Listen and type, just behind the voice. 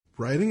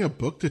Writing a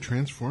book to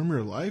transform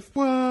your life?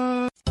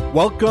 What?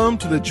 Welcome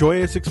to the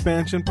Joyous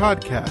Expansion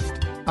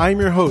Podcast. I'm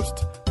your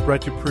host,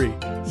 Brett Dupree,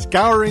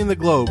 scouring the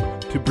globe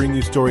to bring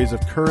you stories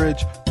of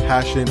courage,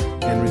 passion,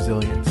 and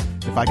resilience.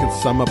 If I could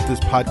sum up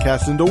this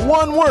podcast into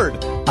one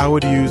word, I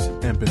would use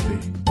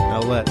empathy.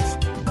 Now let's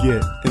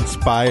get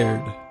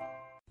inspired.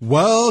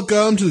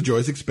 Welcome to the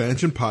Joyous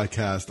Expansion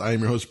Podcast. I am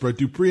your host, Brett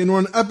Dupree, and we're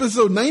on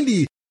episode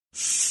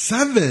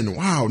 97.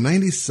 Wow,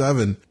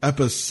 97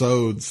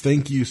 episodes.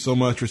 Thank you so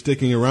much for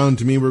sticking around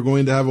to me. We're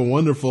going to have a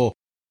wonderful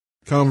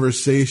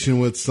conversation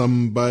with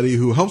somebody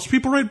who helps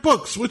people write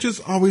books, which is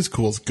always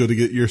cool. It's good to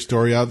get your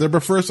story out there.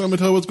 But first, I'm going to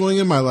tell you what's going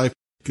on in my life,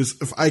 because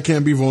if I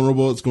can't be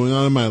vulnerable, what's going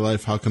on in my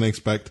life, how can I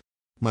expect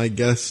my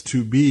guests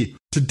to be?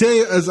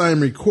 Today, as I'm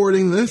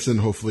recording this,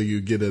 and hopefully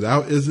you get it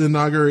out, is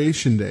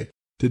Inauguration Day.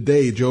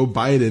 Today, Joe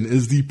Biden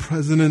is the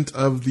President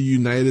of the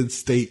United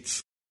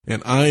States,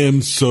 and I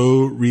am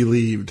so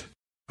relieved.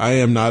 I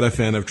am not a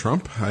fan of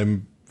Trump.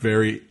 I'm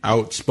very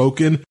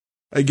outspoken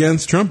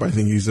against Trump. I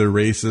think he's a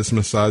racist,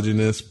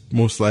 misogynist,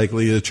 most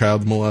likely a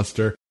child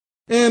molester,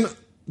 and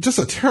just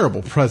a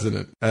terrible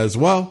president as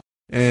well.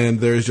 And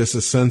there's just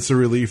a sense of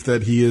relief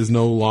that he is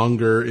no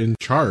longer in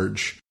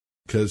charge,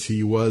 because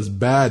he was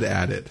bad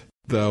at it.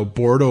 The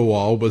border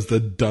wall was the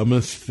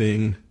dumbest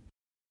thing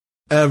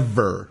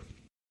ever.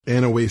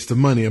 And a waste of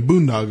money, a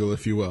boondoggle,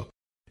 if you will.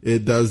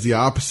 It does the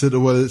opposite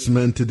of what it's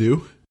meant to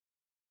do.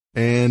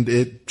 And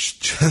it's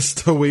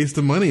just a waste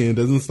of money. It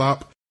doesn't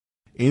stop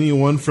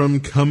anyone from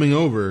coming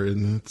over.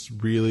 And it's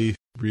really,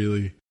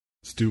 really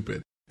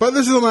stupid. But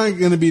this is not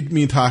going to be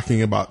me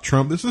talking about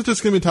Trump. This is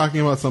just going to be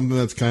talking about something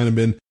that's kind of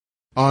been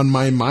on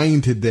my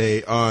mind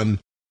today,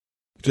 on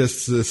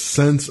just this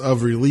sense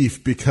of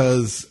relief.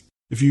 Because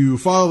if you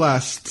follow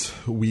last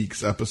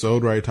week's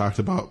episode where I talked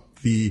about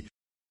the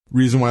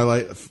reason why I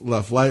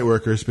left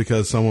Lightworkers,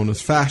 because someone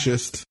was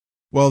fascist.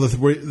 Well, the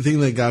thing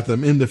that got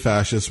them into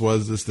fascist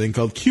was this thing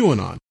called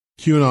QAnon.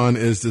 QAnon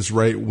is this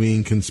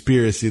right-wing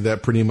conspiracy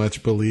that pretty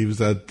much believes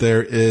that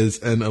there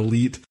is an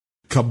elite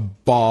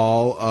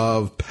cabal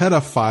of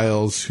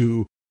pedophiles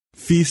who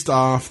feast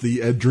off the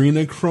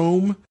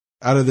adrenochrome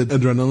out of the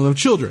adrenaline of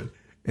children.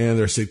 And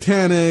they're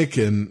satanic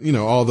and,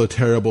 all the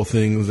terrible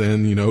things.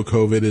 And,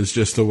 COVID is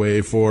just a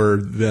way for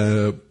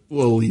the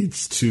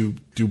elites to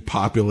do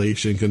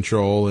population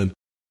control and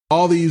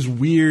all these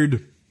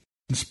weird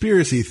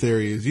conspiracy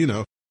theories,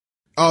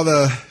 all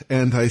the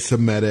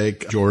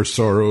anti-Semitic, George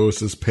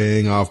Soros is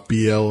paying off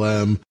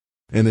BLM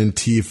and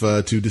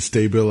Antifa to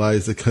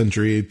destabilize the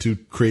country, to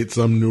create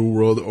some new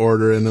world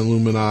order and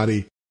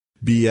Illuminati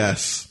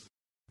BS.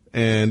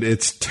 And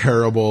it's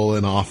terrible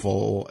and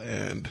awful.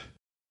 And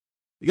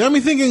it got me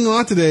thinking a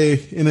lot today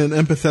in an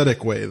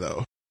empathetic way,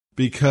 though,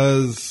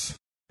 because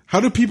how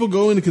do people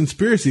go into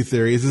conspiracy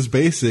theories is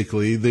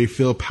basically they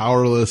feel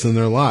powerless in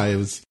their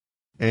lives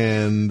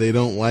and they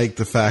don't like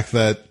the fact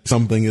that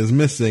something is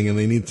missing and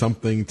they need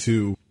something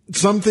to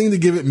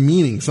give it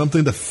meaning,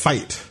 something to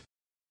fight.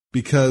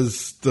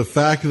 Because the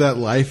fact that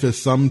life is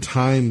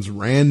sometimes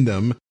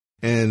random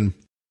and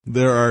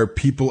there are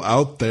people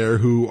out there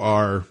who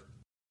are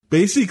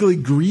basically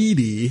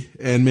greedy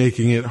and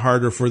making it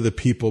harder for the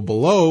people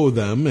below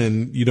them,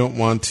 and you don't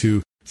want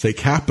to say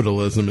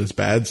capitalism is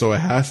bad, so it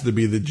has to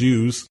be the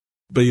Jews.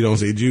 But you don't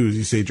say Jews,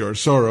 you say George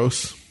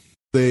Soros.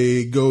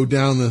 They go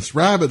down this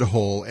rabbit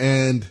hole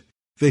and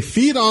they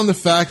feed on the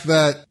fact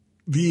that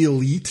the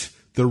elite,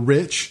 the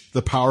rich,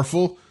 the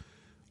powerful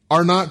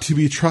are not to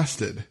be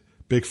trusted.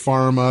 Big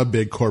pharma,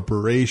 big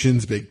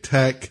corporations, big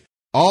tech,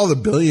 all the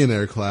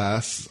billionaire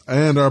class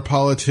and our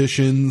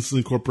politicians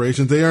and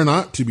corporations, they are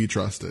not to be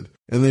trusted.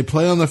 And they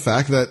play on the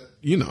fact that,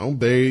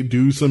 they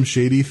do some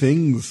shady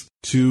things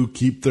to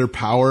keep their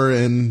power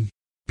and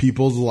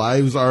people's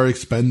lives are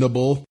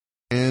expendable.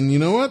 And you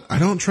know what? I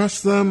don't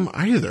trust them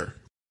either.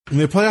 And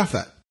they play off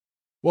that.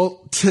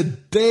 Well,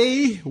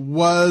 today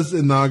was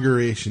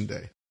Inauguration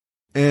Day.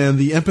 And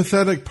the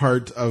empathetic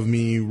part of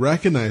me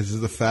recognizes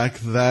the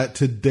fact that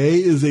today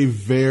is a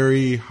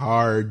very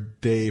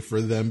hard day for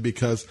them,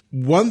 because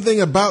one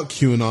thing about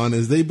QAnon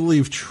is they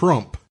believe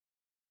Trump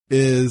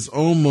is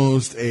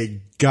almost a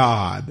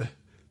god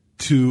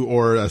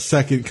or a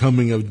second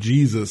coming of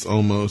Jesus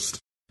almost.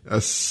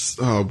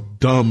 How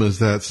dumb as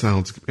that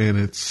sounds, and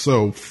it's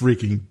so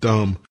freaking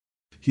dumb.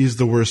 He's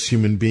the worst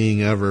human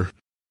being ever.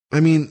 I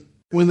mean,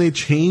 when they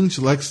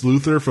changed Lex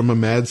Luthor from a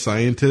mad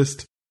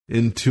scientist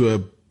into a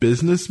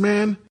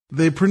businessman,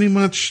 they pretty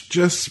much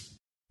just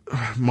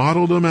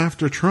modeled him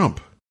after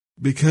Trump,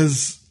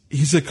 because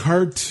he's a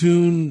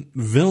cartoon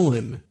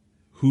villain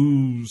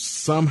who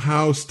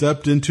somehow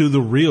stepped into the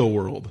real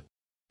world,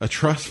 a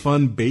trust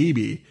fund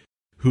baby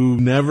who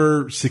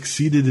never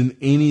succeeded in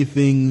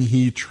anything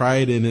he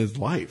tried in his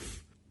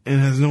life and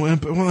has no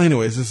empathy. Well,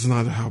 anyways, this is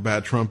not how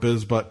bad Trump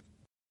is, but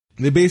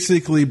they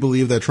basically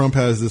believe that Trump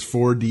has this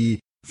 4D,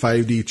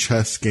 5D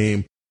chess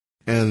game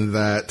and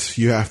that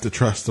you have to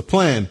trust the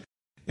plan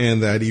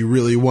and that he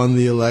really won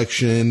the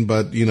election,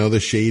 but, the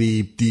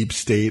shady deep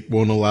state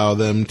won't allow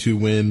them to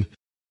win.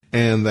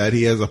 and that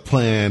he has a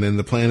plan, and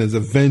the plan is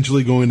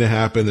eventually going to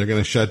happen. They're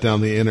going to shut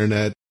down the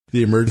internet.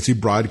 The emergency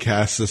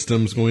broadcast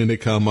system's going to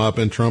come up,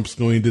 and Trump's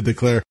going to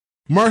declare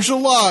martial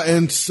law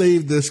and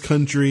save this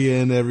country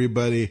and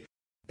everybody.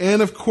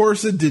 And of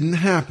course, it didn't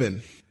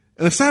happen.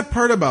 And the sad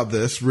part about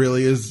this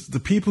really is the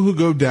people who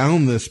go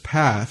down this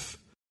path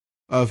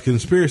of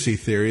conspiracy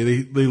theory,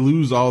 they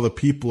lose all the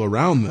people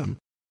around them.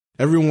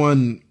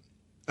 Everyone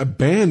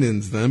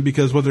abandons them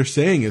because what they're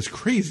saying is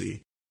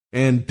crazy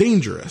and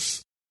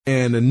dangerous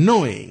and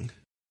annoying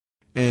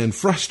and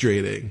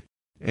frustrating.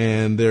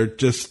 And they're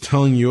just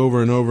telling you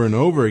over and over and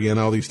over again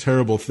all these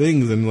terrible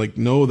things. And like,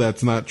 no,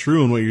 that's not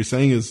true. And what you're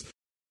saying is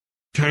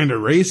kind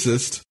of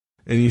racist.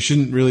 And you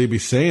shouldn't really be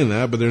saying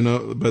that,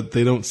 but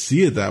they don't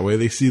see it that way.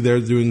 They see they're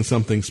doing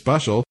something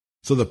special.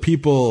 So the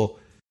people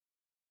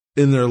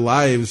in their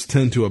lives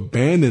tend to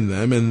abandon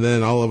them. And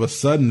then all of a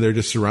sudden they're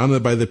just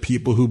surrounded by the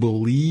people who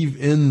believe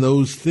in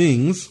those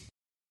things.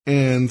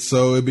 And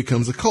so it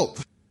becomes a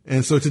cult.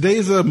 And so today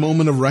is a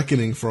moment of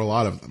reckoning for a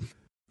lot of them.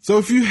 So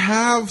if you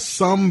have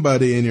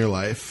somebody in your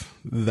life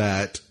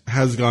that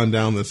has gone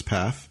down this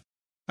path,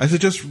 I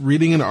suggest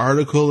reading an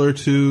article or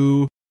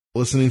two,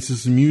 listening to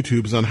some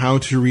YouTubes on how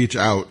to reach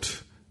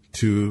out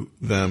to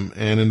them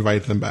and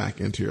invite them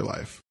back into your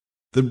life.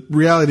 The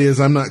reality is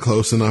I'm not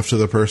close enough to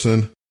the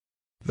person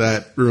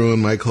that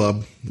ruined my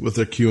club with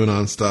their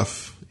QAnon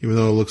stuff, even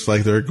though it looks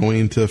like they're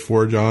going to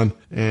forge on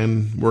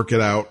and work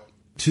it out.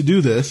 To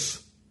do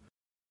this,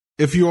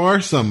 if you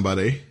are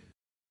somebody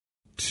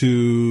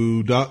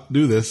to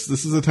do this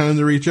is the time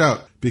to reach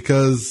out,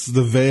 because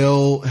the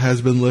veil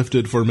has been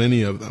lifted for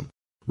many of them.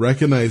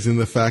 Recognizing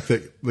the fact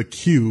that the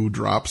Q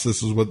drops,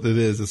 this is what it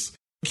is.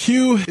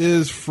 Q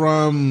is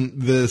from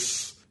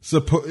this,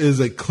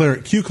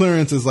 Q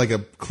clearance is like a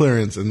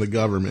clearance in the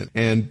government.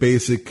 And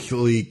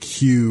basically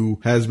Q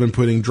has been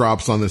putting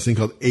drops on this thing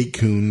called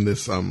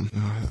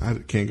Akun, I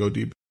can't go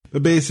deep.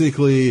 But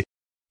basically,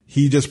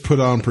 he just put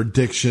on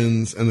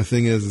predictions, and the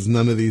thing is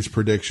none of these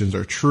predictions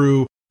are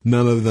true.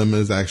 None of them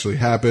has actually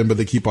happened, but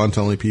they keep on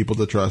telling people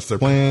to trust their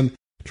plan,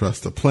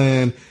 trust the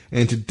plan.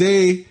 And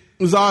today, it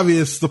was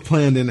obvious the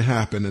plan didn't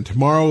happen, and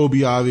tomorrow will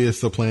be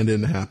obvious the plan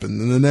didn't happen,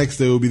 and the next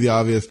day will be the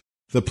obvious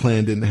the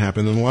plan didn't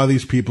happen. And a lot of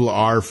these people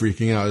are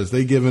freaking out as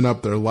they've given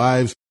up their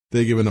lives,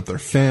 they've given up their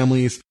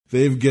families,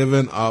 they've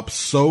given up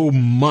so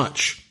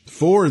much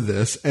for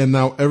this, and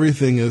now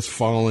everything is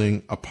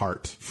falling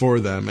apart for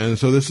them. And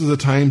so this is a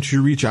time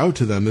to reach out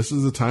to them. This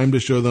is a time to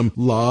show them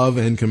love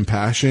and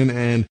compassion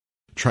and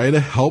try to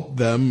help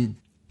them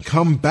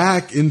come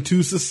back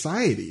into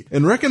society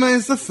and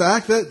recognize the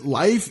fact that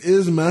life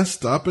is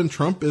messed up and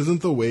Trump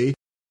isn't the way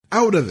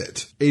out of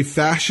it. A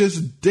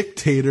fascist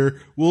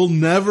dictator will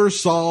never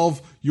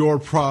solve your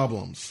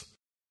problems.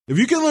 If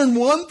you can learn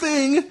one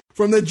thing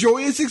from the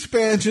Joyous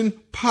Expansion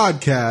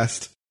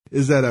podcast,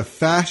 is that a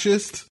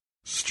fascist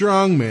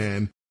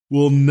strongman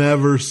will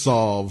never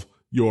solve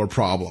your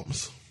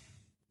problems.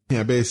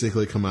 Yeah,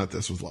 basically come at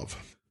this with love.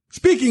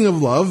 Speaking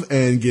of love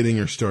and getting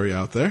your story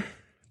out there,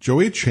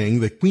 Joy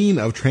Chang, the queen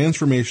of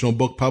transformational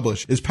book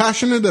publish, is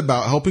passionate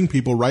about helping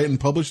people write and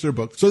publish their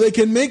books so they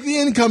can make the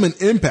income and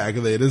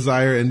impact they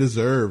desire and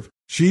deserve.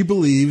 She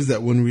believes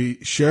that when we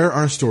share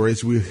our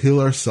stories, we heal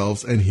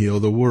ourselves and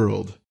heal the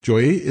world.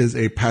 Joy is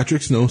a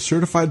Patrick Snow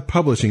certified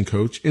publishing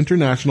coach,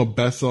 international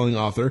best-selling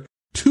author,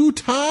 2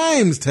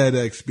 times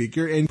TEDx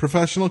speaker and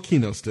professional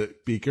keynote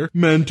speaker,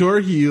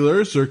 mentor,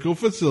 healer, circle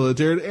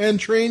facilitator, and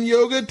trained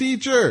yoga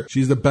teacher.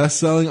 She's the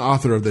best-selling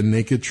author of The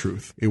Naked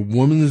Truth, A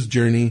Woman's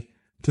Journey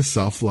to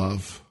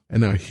Self-Love.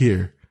 And now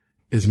here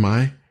is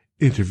my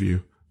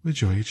interview with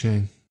Joy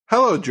Chang.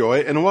 Hello,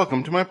 Joy, and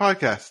welcome to my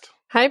podcast.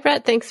 Hi,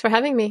 Brett. Thanks for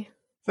having me.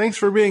 Thanks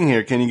for being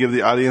here. Can you give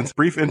the audience a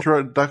brief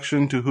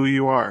introduction to who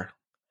you are?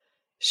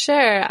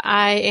 Sure.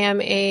 I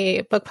am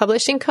a book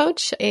publishing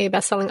coach, a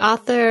best-selling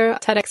author,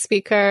 TEDx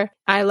speaker.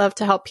 I love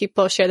to help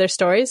people share their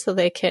stories so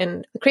they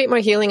can create more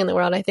healing in the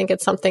world. I think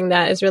it's something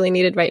that is really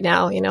needed right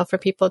now, for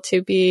people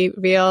to be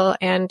real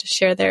and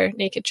share their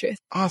naked truth.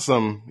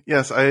 Awesome.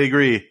 Yes, I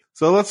agree.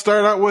 So let's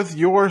start out with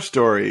your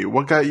story.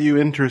 What got you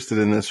interested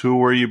in this? Who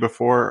were you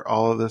before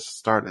all of this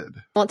started?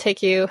 I won't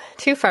take you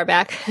too far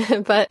back,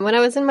 but when I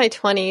was in my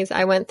 20s,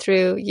 I went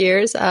through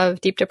years of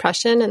deep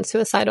depression and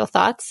suicidal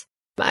thoughts.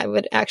 I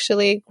would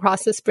actually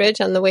cross this bridge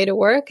on the way to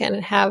work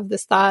and have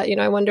this thought,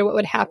 I wonder what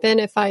would happen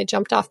if I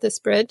jumped off this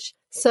bridge.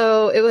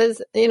 So it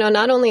was,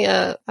 not only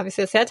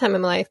obviously a sad time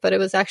in my life, but it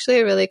was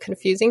actually a really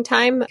confusing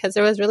time because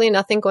there was really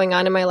nothing going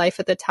on in my life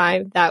at the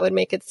time that would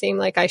make it seem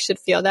like I should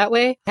feel that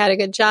way. I had a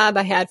good job.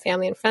 I had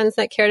family and friends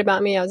that cared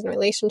about me. I was in a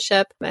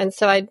relationship. And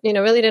so I,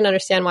 really didn't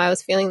understand why I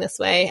was feeling this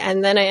way.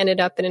 And then I ended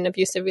up in an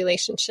abusive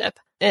relationship.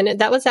 And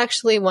that was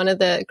actually one of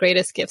the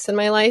greatest gifts in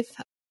my life,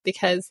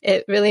 because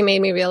it really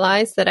made me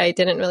realize that I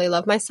didn't really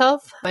love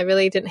myself. I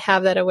really didn't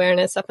have that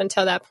awareness up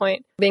until that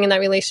point. Being in that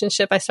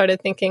relationship, I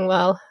started thinking,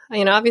 well,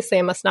 obviously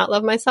I must not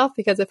love myself,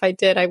 because if I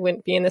did, I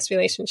wouldn't be in this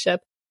relationship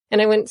and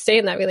I wouldn't stay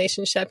in that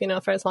relationship,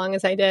 for as long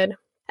as I did.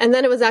 And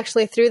then it was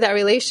actually through that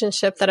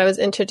relationship that I was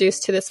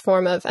introduced to this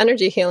form of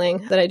energy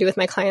healing that I do with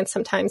my clients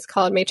sometimes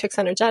called Matrix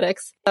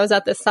Energetics. I was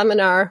at this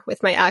seminar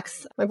with my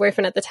ex, my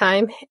boyfriend at the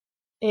time.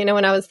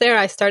 When I was there,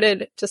 I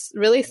started just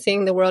really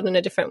seeing the world in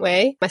a different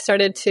way. I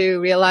started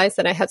to realize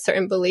that I had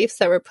certain beliefs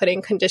that were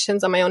putting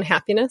conditions on my own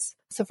happiness.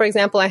 So for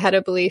example, I had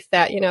a belief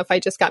that, if I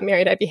just got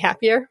married, I'd be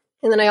happier.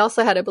 And then I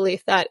also had a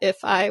belief that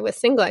if I was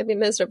single, I'd be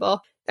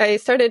miserable. I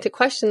started to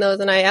question those,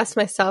 and I asked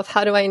myself,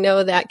 how do I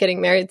know that getting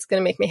married is going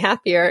to make me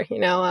happier?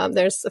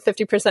 There's a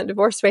 50%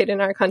 divorce rate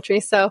in our country.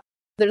 So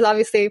there's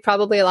obviously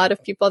probably a lot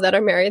of people that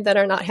are married that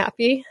are not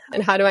happy.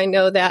 And how do I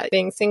know that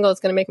being single is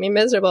going to make me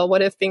miserable?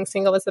 What if being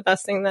single was the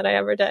best thing that I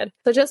ever did?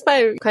 So just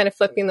by kind of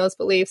flipping those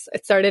beliefs,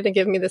 it started to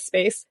give me the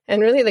space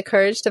and really the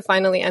courage to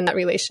finally end that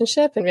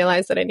relationship and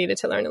realize that I needed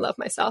to learn to love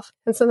myself.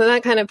 And so then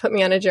that kind of put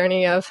me on a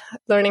journey of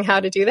learning how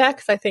to do that,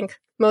 because I think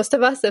most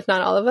of us, if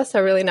not all of us,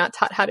 are really not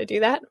taught how to do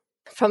that.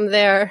 From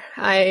there,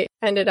 I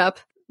ended up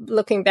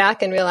looking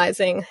back and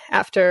realizing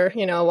after,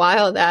 a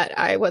while that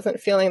I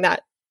wasn't feeling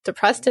that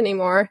depressed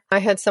anymore. I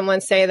had someone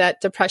say that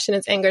depression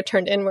is anger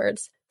turned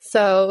inwards.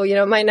 So,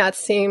 it might not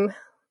seem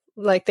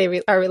like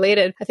they are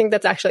related. I think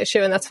that's actually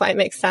true. And that's why it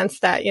makes sense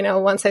that,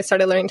 once I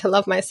started learning to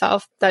love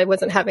myself, that I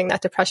wasn't having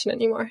that depression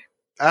anymore.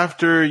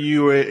 After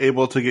you were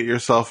able to get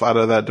yourself out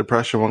of that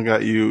depression, what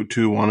got you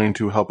to wanting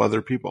to help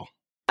other people?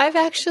 I've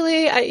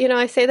actually,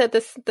 I say that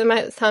that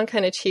might sound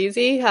kind of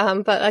cheesy,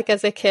 but like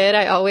as a kid,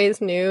 I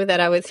always knew that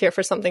I was here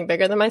for something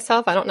bigger than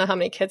myself. I don't know how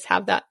many kids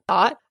have that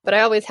thought, but I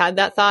always had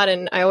that thought,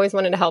 and I always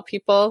wanted to help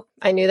people.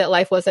 I knew that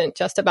life wasn't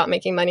just about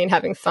making money and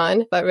having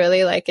fun, but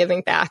really like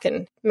giving back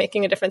and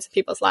making a difference in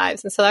people's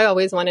lives. And so I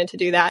always wanted to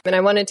do that. And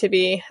I wanted to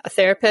be a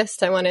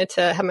therapist. I wanted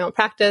to have my own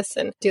practice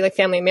and do like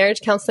family and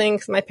marriage counseling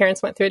because my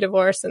parents went through a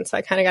divorce. And so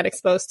I kind of got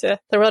exposed to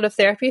the world of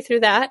therapy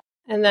through that.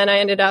 And then I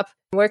ended up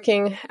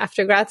working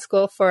after grad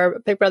school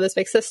for Big Brothers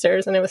Big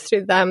Sisters. And it was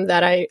through them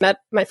that I met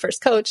my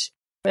first coach.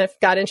 And I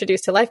got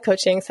introduced to life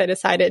coaching. So I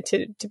decided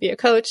to be a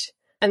coach.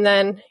 And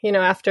then,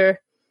 after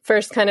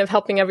first kind of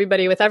helping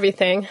everybody with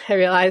everything, I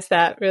realized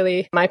that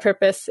really my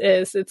purpose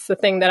it's the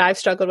thing that I've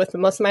struggled with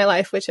most of my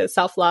life, which is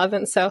self-love.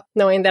 And so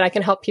knowing that I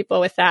can help people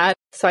with that.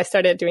 So I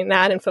started doing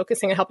that and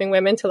focusing on helping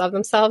women to love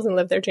themselves and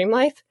live their dream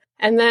life.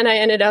 And then I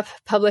ended up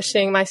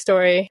publishing my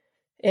story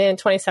in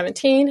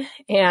 2017.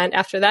 And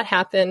after that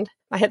happened,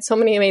 I had so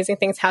many amazing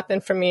things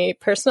happen for me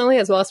personally,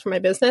 as well as for my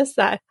business,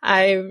 that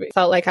I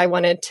felt like I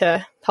wanted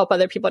to help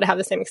other people to have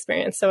the same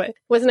experience. So I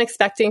wasn't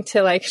expecting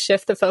to like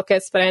shift the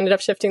focus, but I ended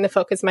up shifting the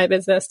focus of my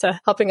business to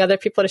helping other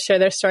people to share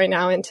their story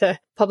now and to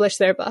publish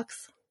their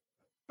books.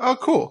 Oh,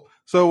 cool.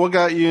 So what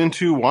got you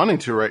into wanting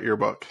to write your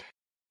book?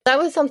 That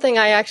was something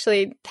I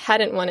actually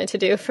hadn't wanted to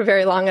do for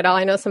very long at all.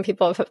 I know some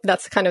people,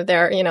 that's kind of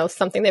their,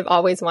 something they've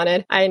always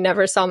wanted. I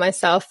never saw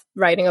myself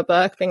writing a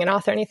book, being an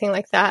author, anything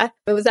like that.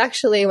 It was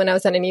actually when I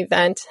was at an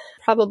event,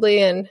 probably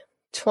in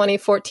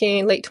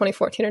 2014, late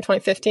 2014 or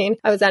 2015,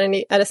 I was at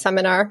a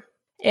seminar.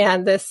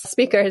 And this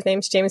speaker, his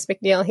name's James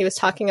McNeil, he was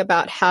talking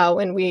about how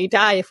when we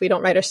die, if we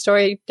don't write our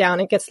story down,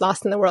 it gets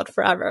lost in the world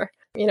forever.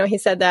 He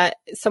said that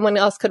someone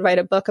else could write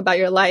a book about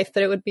your life,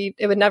 but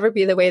it would never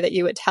be the way that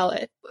you would tell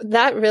it.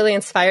 That really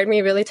inspired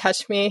me, really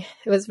touched me.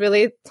 It was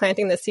really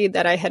planting the seed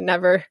that I had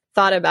never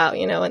thought about,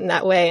 in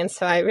that way. And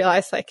so I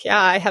realized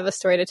I have a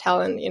story to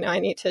tell and, I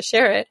need to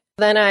share it.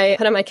 Then I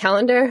put on my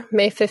calendar,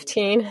 May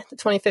 15,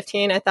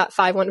 2015, I thought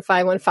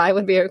 51515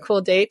 would be a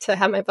cool date to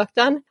have my book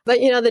done.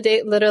 But, the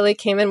date literally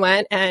came and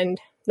went and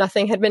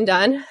nothing had been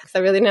done because I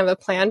really didn't have a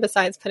plan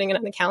besides putting it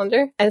on the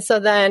calendar. And so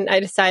then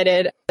I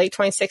decided late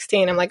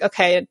 2016, I'm like,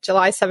 okay,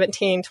 July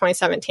 17,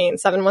 2017,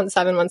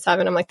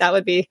 71717. I'm like,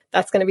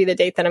 that's going to be the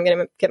date that I'm going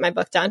to get my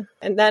book done.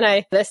 And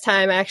then this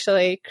time I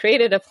actually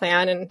created a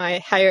plan, and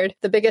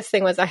the biggest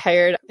thing was I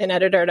hired an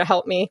editor to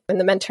help me. And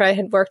the mentor I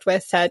had worked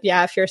with said,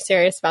 yeah, if you're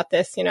serious about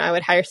this, I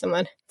would hire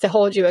someone to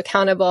hold you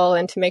accountable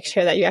and to make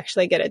sure that you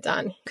actually get it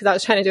done. Because I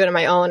was trying to do it on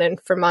my own and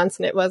for months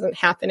and it wasn't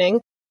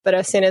happening. But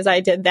as soon as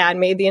I did that,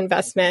 made the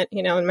investment,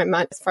 in my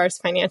month as far as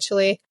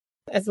financially,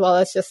 as well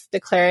as just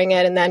declaring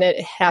it, and then it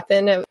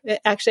happened. It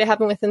actually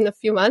happened within a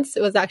few months.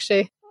 It was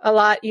actually a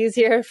lot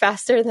easier,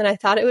 faster than I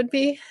thought it would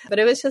be. But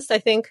it was just, I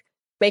think,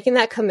 making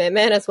that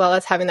commitment as well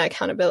as having that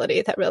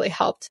accountability that really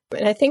helped.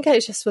 And I think I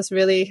just was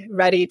really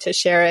ready to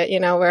share it,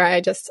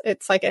 where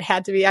it's like it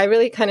had to be. I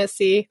really kind of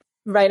see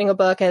writing a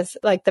book as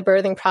like the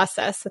birthing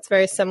process. It's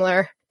very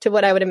similar to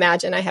what I would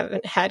imagine. I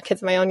haven't had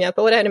kids of my own yet,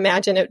 but what I'd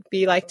imagine it would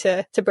be like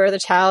to birth a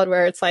child,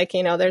 where it's like,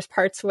 there's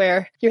parts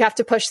where you have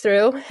to push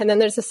through, and then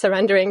there's the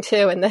surrendering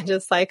too, and then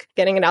just like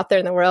getting it out there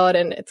in the world.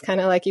 And it's kind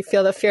of like you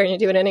feel the fear and you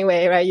do it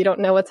anyway, right? You don't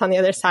know what's on the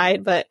other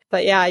side, but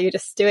yeah, you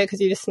just do it because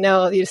you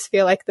just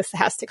feel like this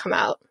has to come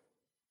out.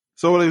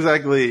 So what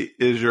exactly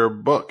is your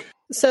book?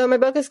 So my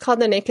book is called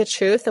The Naked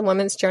Truth, A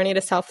Woman's Journey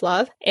to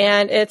Self-Love.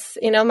 And it's,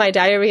 my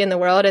diary in the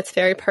world. It's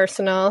very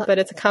personal, but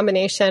it's a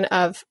combination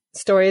of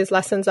stories,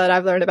 lessons that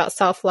I've learned about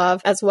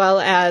self-love, as well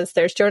as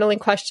there's journaling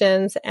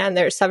questions and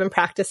there's 7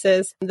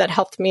 practices that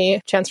helped me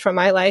transform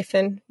my life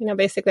and,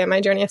 basically on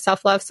my journey of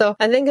self-love. So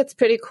I think it's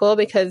pretty cool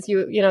because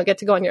you get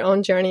to go on your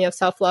own journey of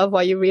self-love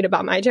while you read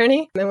about my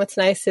journey. And what's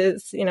nice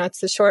is,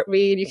 it's a short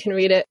read. You can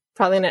read it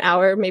probably in an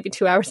hour, maybe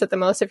 2 hours at the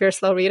most if you're a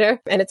slow reader,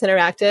 and it's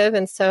interactive.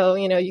 And so,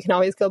 you can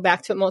always go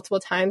back to it multiple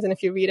times. And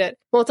if you read it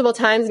multiple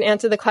times and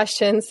answer the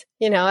questions,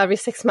 every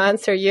 6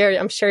 months or a year,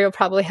 I'm sure you'll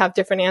probably have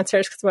different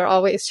answers because we're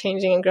always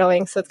changing and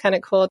growing. So it's kind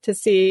of cool to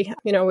see,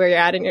 where you're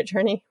at in your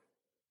journey.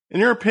 In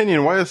your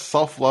opinion, why is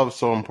self-love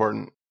so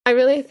important? I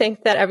really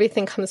think that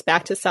everything comes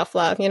back to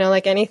self-love,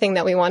 like anything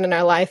that we want in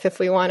our life. If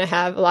we want to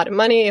have a lot of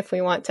money, if we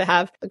want to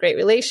have a great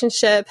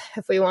relationship,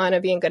 if we want to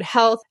be in good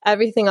health,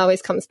 everything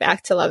always comes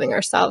back to loving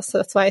ourselves. So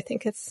that's why I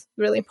think it's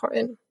really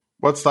important.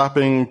 What's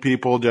stopping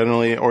people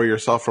generally or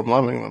yourself from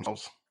loving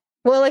themselves?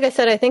 Well, like I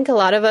said, I think a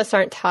lot of us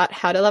aren't taught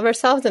how to love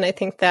ourselves. And I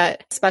think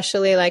that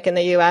especially like in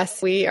the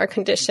US, we are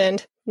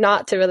conditioned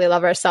not to really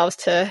love ourselves,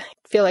 to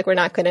feel like we're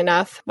not good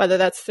enough, whether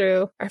that's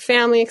through our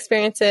family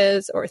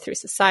experiences or through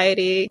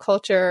society,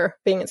 culture,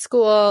 being in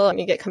school, and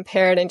you get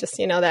compared and just,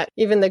 that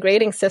even the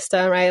grading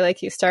system, right? Like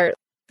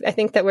I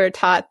think that we're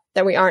taught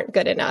that we aren't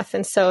good enough.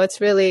 And so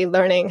it's really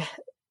learning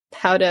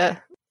how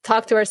to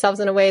talk to ourselves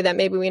in a way that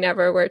maybe we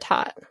never were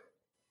taught.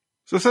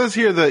 So it says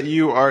here that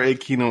you are a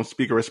keynote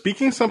speaker. Is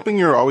speaking something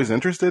you're always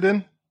interested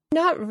in?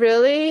 Not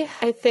really.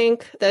 I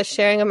think the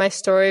sharing of my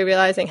story,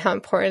 realizing how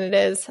important it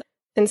is,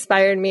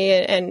 inspired me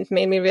and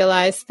made me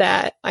realize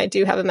that I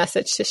do have a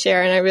message to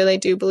share. And I really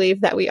do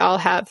believe that we all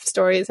have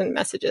stories and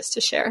messages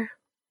to share.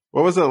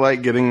 What was it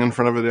like getting in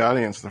front of the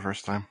audience the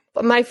first time?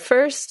 My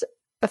first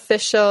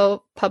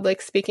official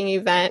public speaking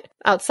event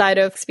outside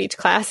of speech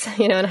class,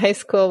 in high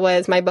school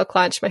was my book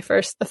launch, my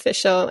first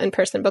official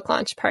in-person book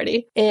launch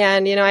party.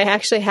 And, I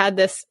actually had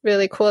this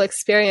really cool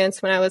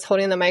experience when I was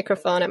holding the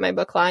microphone at my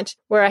book launch,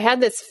 where I had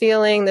this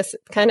feeling, this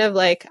kind of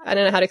like, I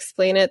don't know how to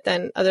explain it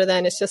then, other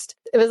than it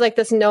was like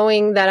this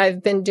knowing that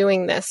I've been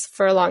doing this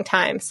for a long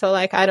time. So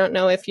like, I don't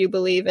know if you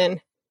believe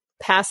in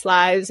past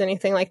lives,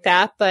 anything like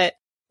that, but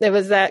it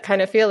was that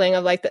kind of feeling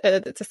of like,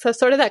 it's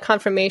sort of that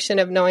confirmation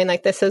of knowing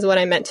like, this is what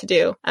I meant to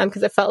do.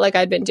 Because it felt like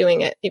I'd been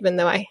doing it, even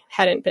though I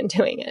hadn't been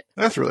doing it.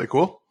 That's really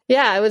cool.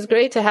 Yeah, it was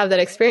great to have that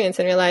experience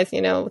and realize,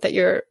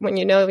 that when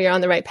you're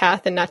on the right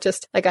path and not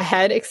just like a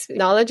head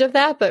knowledge of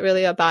that, but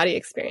really a body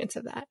experience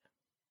of that.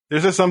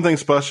 There's just something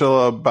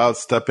special about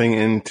stepping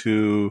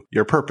into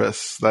your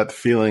purpose, that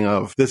feeling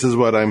of this is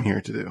what I'm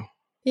here to do.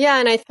 Yeah.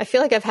 And I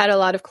feel like I've had a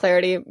lot of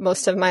clarity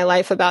most of my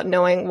life about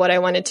knowing what I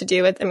wanted to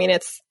do.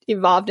 It's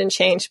evolved and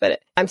changed,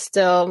 but I'm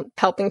still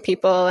helping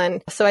people.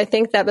 And so I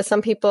think that, but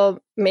some people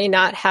may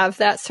not have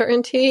that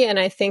certainty. And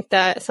I think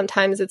that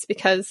sometimes it's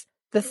because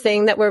the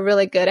thing that we're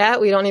really good at,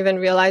 we don't even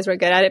realize we're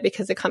good at it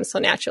because it comes so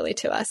naturally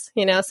to us,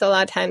 So a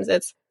lot of times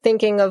it's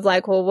thinking of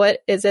like, well, what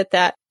is it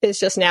that is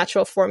just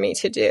natural for me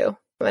to do?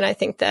 And I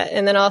think that,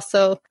 and then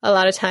also a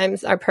lot of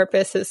times our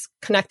purpose is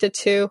connected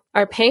to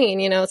our pain,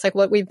 it's like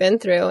what we've been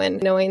through,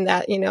 and knowing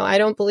that, I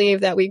don't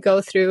believe that we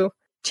go through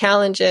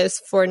challenges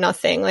for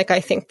nothing. Like I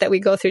think that we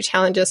go through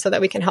challenges so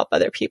that we can help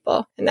other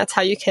people. And that's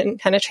how you can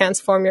kind of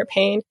transform your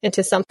pain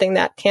into something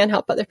that can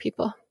help other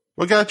people.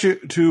 What got you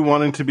to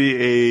wanting to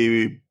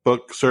be a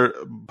book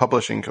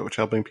publishing coach,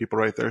 helping people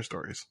write their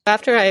stories?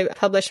 After I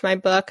published my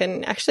book,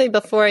 and actually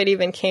before it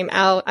even came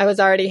out, I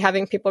was already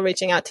having people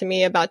reaching out to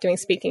me about doing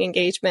speaking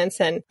engagements.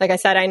 And like I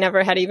said, I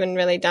never had even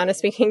really done a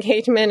speaking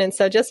engagement. And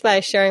so just by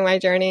sharing my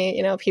journey,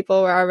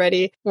 people were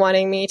already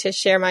wanting me to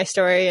share my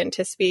story and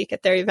to speak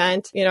at their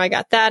event. I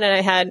got that,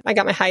 and I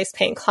got my highest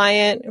paying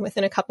client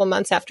within a couple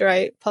months after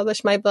I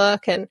published my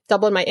book, and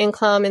doubled my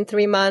income in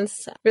 3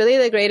 months. Really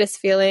the greatest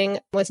feeling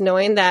was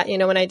knowing that,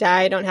 when I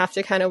die, I don't have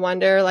to kind of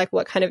wonder like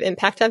what kind of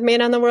impact I've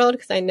made on the world,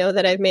 because I know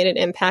that I've made an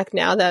impact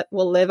now that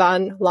will live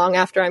on long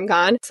after I'm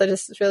gone. So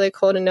just it's really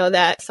cool to know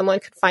that someone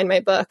could find my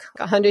book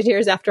 100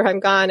 years after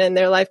I'm gone and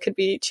their life could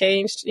be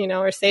changed,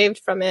 or saved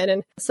from it.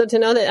 And so to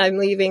know that I'm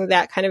leaving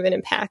that kind of an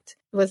impact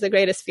was the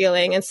greatest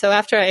feeling. And so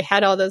after I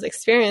had all those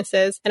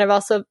experiences, and I've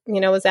also,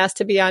 was asked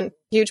to be on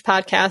huge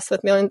podcasts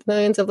with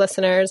millions of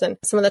listeners and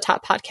some of the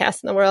top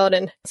podcasts in the world.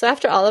 And so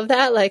after all of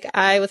that, like,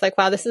 I was like,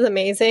 wow, this is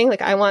amazing.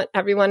 Like, I want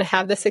everyone to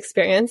have this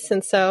experience.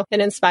 And so it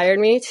inspired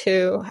me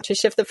to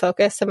shift the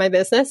focus of my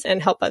business and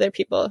help other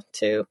people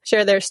to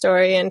share their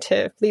story and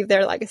to leave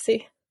their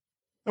legacy.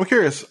 I'm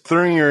curious,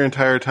 during your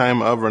entire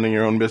time of running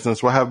your own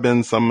business, what have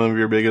been some of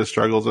your biggest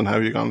struggles, and how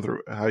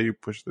you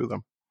pushed through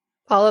them?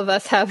 All of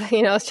us have,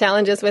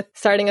 challenges with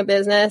starting a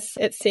business.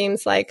 It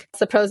seems like it's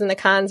the pros and the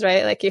cons,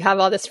 right? Like you have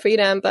all this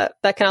freedom, but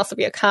that can also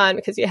be a con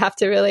because you have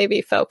to really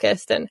be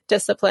focused and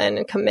disciplined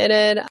and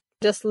committed.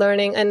 Just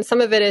learning. And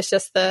some of it is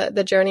just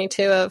the journey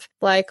too of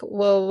like,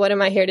 well, what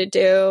am I here to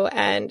do?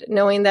 And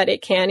knowing that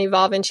it can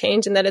evolve and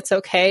change and that it's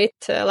okay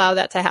to allow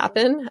that to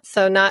happen.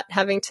 So not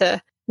having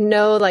to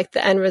know like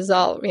the end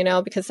result,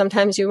 because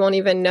sometimes you won't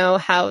even know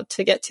how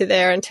to get to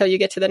there until you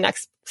get to the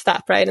next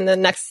step, right? And the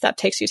next step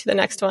takes you to the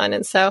next one.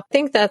 And so I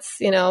think that's,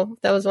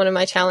 that was one of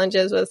my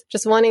challenges, was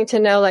just wanting to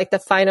know like the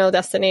final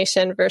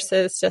destination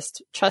versus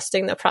just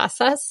trusting the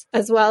process,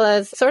 as well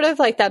as sort of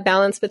like that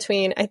balance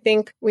between, I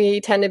think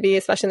we tend to be,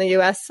 especially in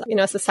the US,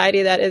 a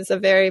society that is a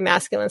very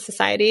masculine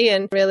society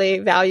and really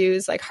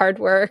values like hard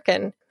work.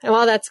 And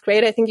while that's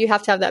great, I think you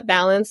have to have that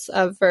balance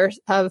of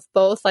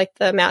both like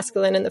the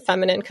masculine and the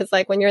feminine. Because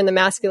like when you're in the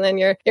masculine,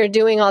 you're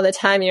doing all the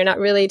time. You're not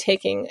really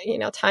taking,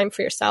 time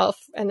for yourself.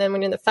 And then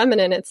when you're in the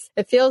feminine,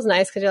 it feels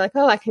nice because you're like,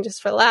 oh, I can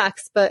just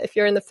relax. But if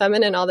you're in the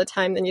feminine all the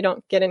time, then you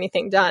don't get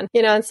anything done,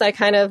 And so I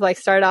kind of like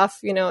started off,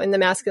 in the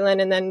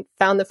masculine and then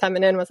found the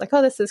feminine, was like,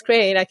 oh, this is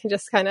great. I can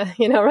just kind of,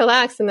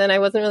 relax. And then I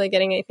wasn't really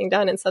getting anything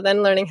done. And so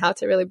then learning how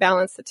to really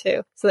balance the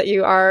two so that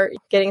you are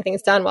getting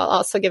things done while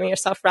also giving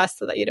yourself rest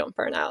so that you don't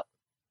burn out.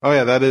 Oh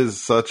yeah, that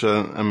is such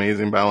an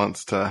amazing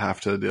balance to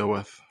have to deal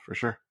with, for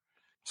sure.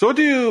 So what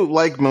do you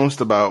like most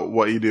about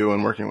what you do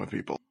and working with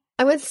people?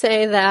 I would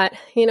say that,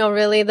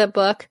 really the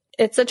book,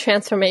 it's a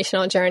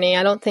transformational journey.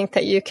 I don't think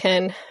that you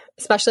can,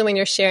 especially when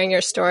you're sharing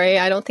your story,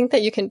 I don't think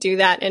that you can do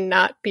that and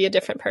not be a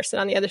different person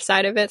on the other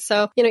side of it.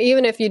 So,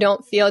 even if you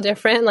don't feel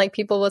different, like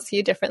people will see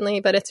you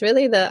differently, but it's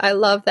really I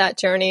love that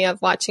journey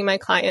of watching my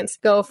clients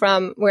go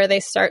from where they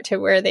start to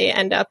where they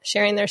end up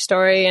sharing their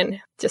story and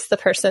just the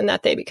person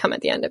that they become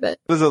at the end of it.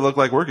 What does it look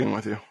like working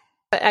with you?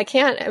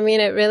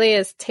 It really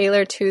is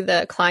tailored to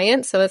the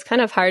client. So it's kind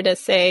of hard to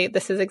say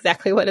this is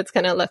exactly what it's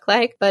going to look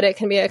like, but it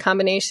can be a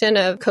combination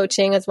of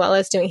coaching as well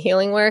as doing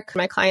healing work.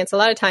 My clients, a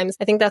lot of times,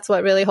 I think that's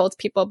what really holds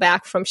people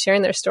back from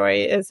sharing their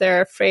story, is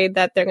they're afraid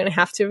that they're going to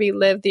have to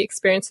relive the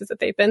experiences that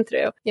they've been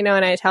through. And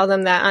I tell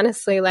them that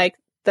honestly, like,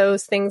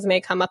 those things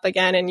may come up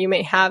again and you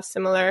may have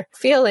similar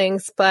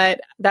feelings,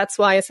 but that's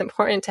why it's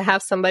important to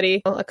have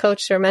somebody, a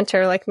coach or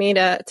mentor like me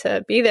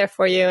to be there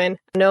for you and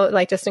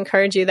just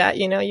encourage you that,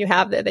 you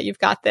have that you've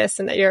got this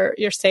and that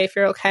you're safe,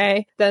 you're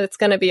okay, that it's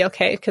going to be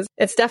okay. Because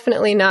it's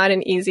definitely not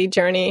an easy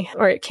journey,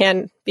 or it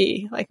can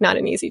be like not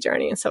an easy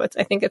journey. And so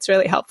I think it's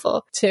really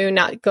helpful to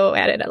not go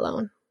at it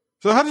alone.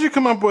 So how did you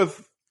come up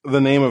with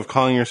the name of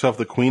calling yourself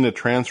the Queen of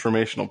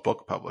Transformational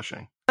Book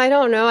Publishing? I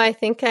don't know. I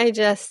think like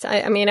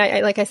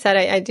I said,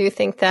 I do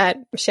think that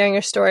sharing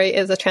your story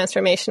is a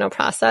transformational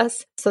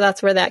process. So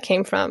that's where that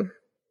came from.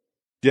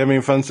 Do you have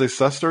any fun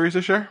success stories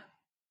to share?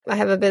 I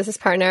have a business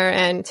partner,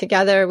 and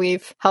together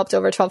we've helped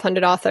over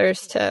 1,200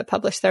 authors to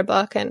publish their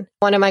book. And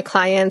one of my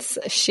clients,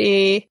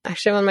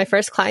 one of my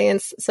first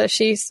clients, so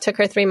she took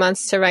her 3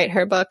 months to write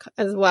her book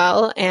as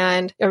well.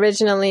 And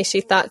originally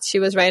she thought she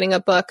was writing a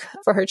book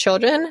for her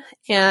children.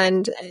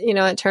 And,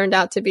 it turned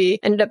out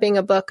ended up being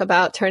a book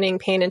about turning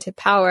pain into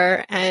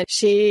power. And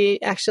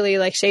she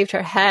actually shaved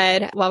her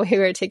head while we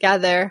were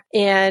together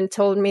and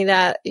told me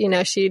that,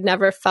 she'd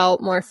never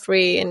felt more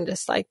free and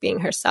just being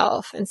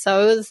herself. And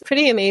so it was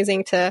pretty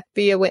amazing to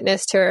be a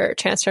witness to her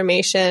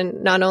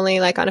transformation, not only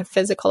on a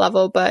physical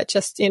level, but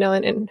just,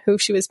 in who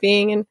she was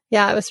being. And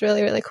yeah, it was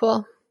really, really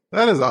cool.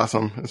 That is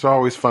awesome. It's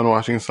always fun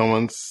watching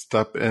someone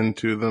step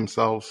into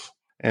themselves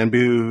and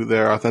be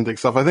their authentic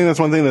self. I think that's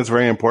one thing that's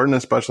very important,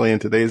 especially in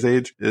today's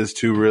age, is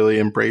to really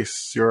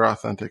embrace your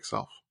authentic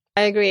self.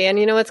 I agree. And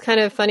what's kind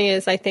of funny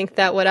is I think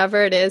that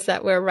whatever it is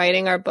that we're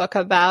writing our book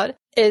about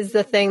is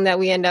the thing that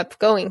we end up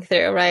going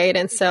through, right?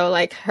 And so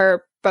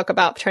her book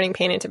about turning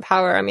pain into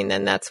power,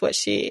 then that's what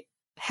she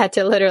had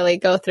to literally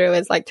go through,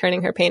 is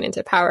turning her pain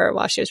into power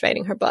while she was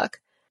writing her book.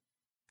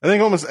 I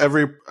think almost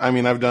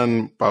I've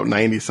done about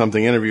 90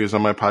 something interviews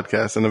on my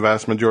podcast, and the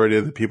vast majority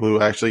of the people who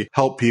actually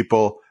help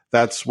people,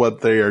 that's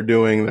what they are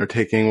doing. They're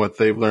taking what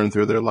they've learned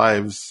through their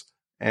lives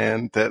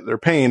and their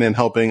pain and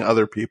helping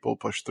other people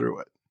push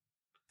through it.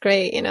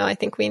 Great. I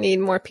think we need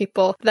more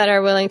people that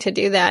are willing to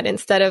do that,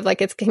 instead of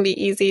it can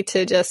be easy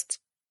to just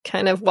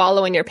kind of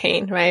wallow in your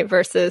pain, right?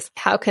 Versus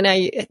how can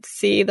I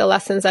see the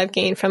lessons I've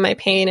gained from my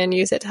pain and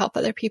use it to help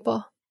other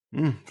people?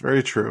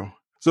 Very true.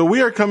 So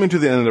we are coming to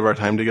the end of our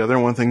time together.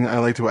 One thing I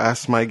like to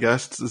ask my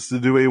guests is to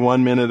do a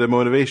 1 minute of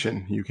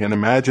motivation. You can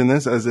imagine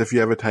this as if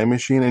you have a time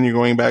machine and you're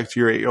going back to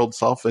your 8-year-old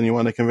self and you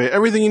want to convey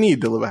everything you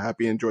need to live a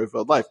happy and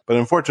joy-filled life. But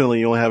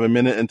unfortunately, you only have a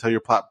minute until you're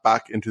plopped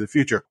back into the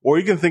future. Or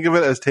you can think of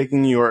it as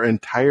taking your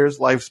entire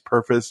life's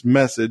purpose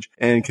message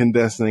and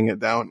condensing it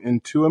down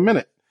into a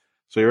minute.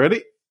 So you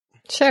ready?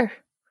 Sure.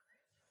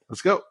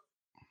 Let's go.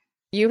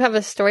 You have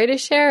a story to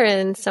share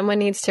and someone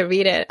needs to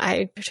read it.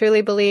 I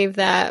truly believe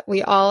that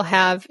we all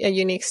have a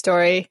unique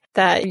story,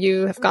 that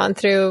you have gone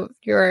through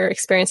your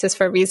experiences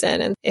for a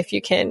reason. And if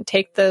you can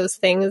take those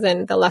things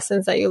and the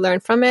lessons that you learn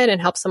from it and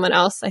help someone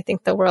else, I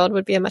think the world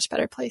would be a much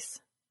better place.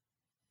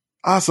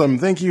 Awesome.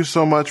 Thank you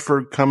so much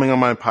for coming on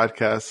my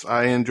podcast.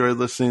 I enjoyed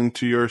listening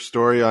to your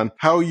story on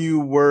how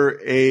you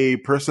were a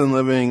person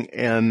living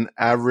an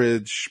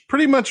average,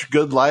 pretty much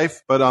good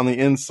life, but on the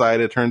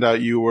inside, it turned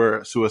out you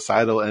were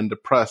suicidal and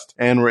depressed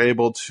and were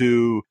able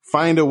to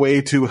find a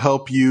way to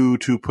help you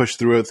to push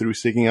through it through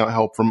seeking out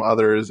help from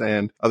others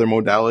and other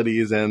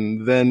modalities.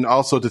 And then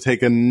also to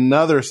take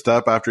another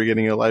step after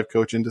getting a life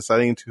coach and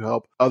deciding to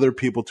help other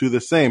people do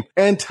the same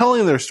and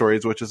telling their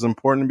stories, which is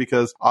important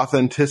because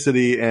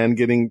authenticity and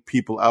getting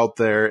people out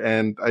there.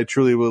 And I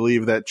truly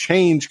believe that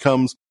change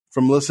comes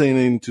from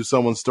listening to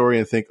someone's story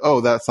and think,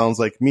 oh, that sounds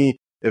like me.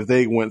 If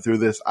they went through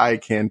this, I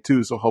can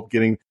too. So hope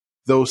getting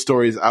those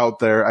stories out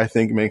there, I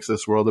think makes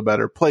this world a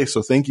better place.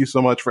 So thank you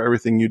so much for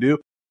everything you do.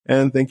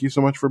 And thank you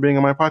so much for being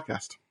on my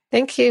podcast.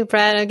 Thank you,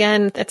 Brett.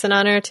 Again, it's an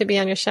honor to be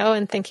on your show,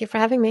 and thank you for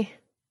having me.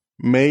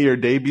 May your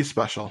day be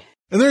special.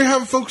 And there you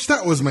have it, folks.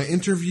 That was my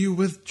interview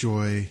with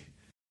Joy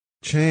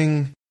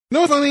Chang. You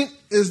know what's funny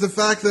is the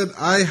fact that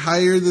I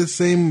hire the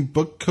same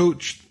book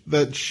coach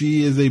that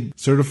she is a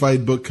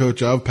certified book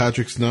coach of,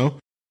 Patrick Snow,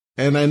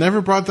 and I never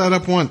brought that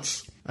up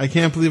once. I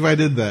can't believe I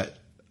did that.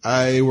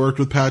 I worked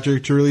with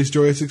Patrick to release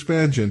Joyous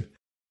Expansion.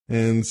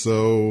 And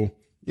so,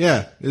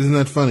 yeah, isn't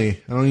that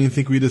funny? I don't even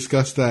think we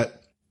discussed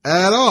that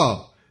at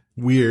all.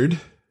 Weird,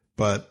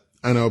 but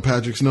I know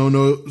Patrick Snow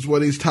knows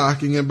what he's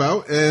talking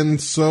about, and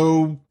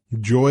so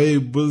Joy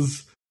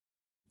was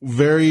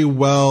very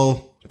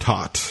well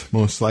taught,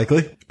 most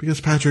likely, because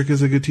Patrick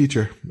is a good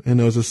teacher and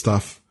knows his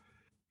stuff.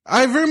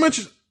 I very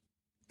much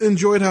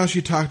enjoyed how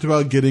she talked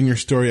about getting your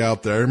story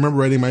out there. I remember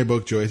writing my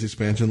book, Joyous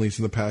Expansion,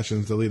 Leasing the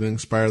Passions that Lead an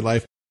Inspired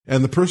Life.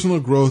 And the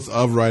personal growth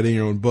of writing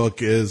your own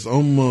book is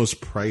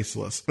almost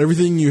priceless.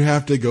 Everything you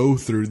have to go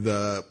through,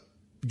 the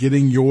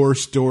getting your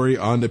story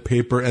onto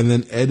paper and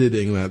then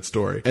editing that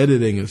story.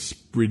 Editing is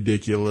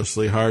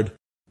ridiculously hard.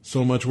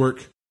 So much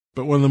work.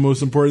 But one of the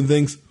most important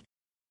things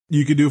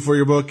you could do for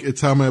your book,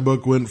 it's how my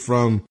book went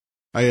from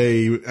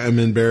I am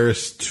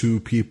embarrassed to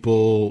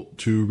people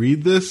to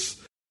read this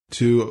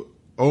to,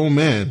 oh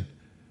man,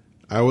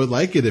 I would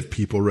like it if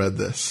people read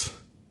this.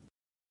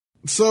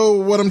 So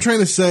what I'm trying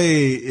to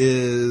say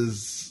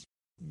is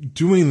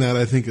doing that,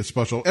 I think, is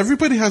special.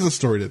 Everybody has a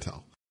story to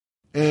tell.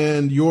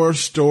 And your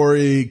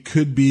story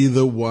could be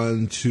the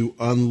one to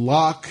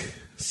unlock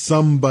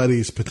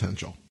somebody's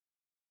potential.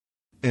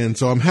 And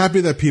so I'm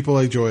happy that people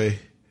like Joy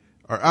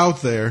are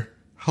out there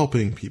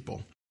helping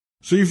people.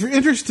 So if you're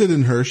interested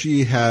in her,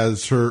 she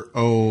has her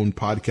own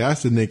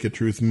podcast, The Naked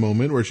Truth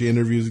Moment, where she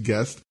interviews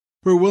guests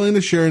who are willing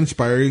to share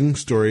inspiring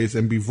stories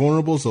and be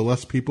vulnerable so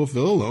less people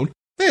feel alone.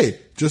 Hey,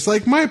 just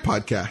like my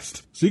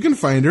podcast. So you can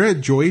find her at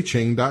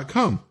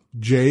joycheng.com.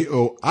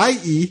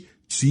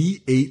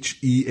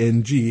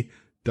 JOIECHENG.com.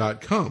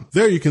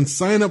 There you can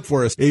sign up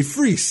for a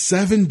free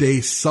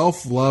 7-day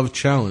self-love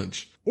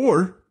challenge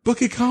or book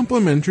a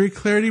complimentary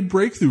clarity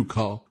breakthrough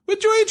call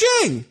with Joy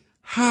Cheng.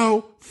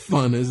 How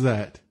fun is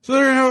that? So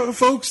there you have it,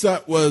 folks.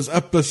 That was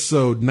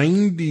episode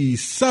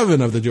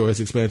 97 of the Joyous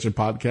Expansion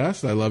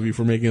podcast. I love you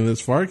for making it this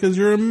far because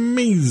you're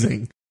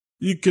amazing.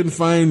 You can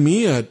find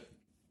me at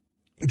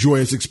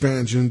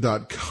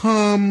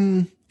joyousexpansion.com.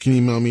 You can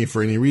email me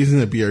for any reason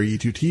at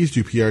BRE2Ts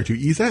to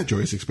PR2Es at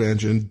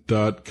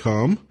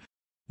joyousexpansion.com.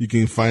 You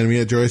can find me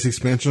at Joyous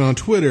Expansion on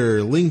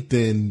Twitter,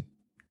 LinkedIn,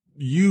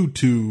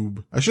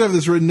 YouTube. I should have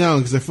this written down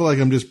because I feel like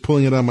I'm just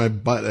pulling it on my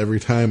butt every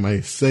time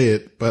I say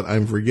it, but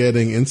I'm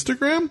forgetting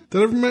Instagram.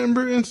 Did I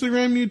remember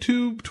Instagram,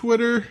 YouTube,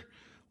 Twitter,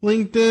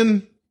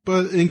 LinkedIn?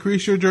 But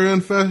increase your joy on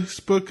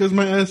Facebook because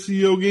my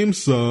SEO game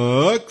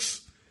sucks.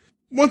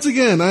 Once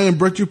again, I am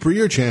Brett Dupree,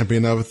 your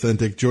champion of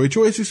authentic joy,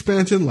 Joyous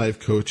Expansion, life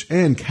coach,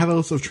 and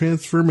catalyst of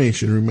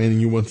transformation, reminding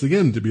you once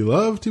again to be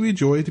loved, to be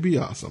joy, to be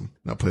awesome.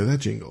 Now play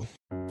that jingle.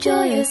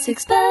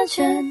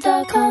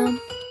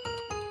 JoyousExpansion.com.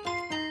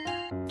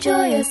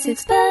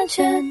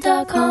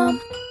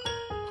 JoyousExpansion.com.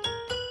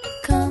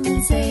 Come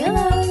and say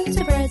hello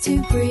to Brett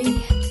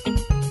Dupree.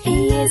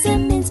 He is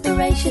an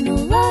inspirational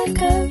life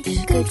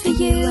coach, good for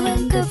you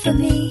and good for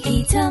me.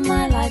 He turned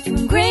my life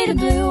from grey to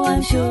blue,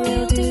 I'm sure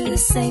he'll do the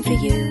same for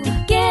you.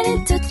 Get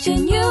in touch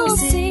and you'll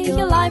see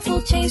your life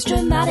will change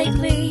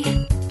dramatically.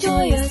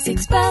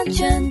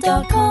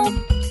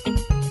 JoyousExpansion.com.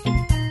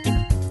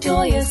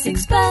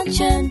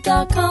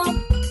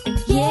 JoyousExpansion.com.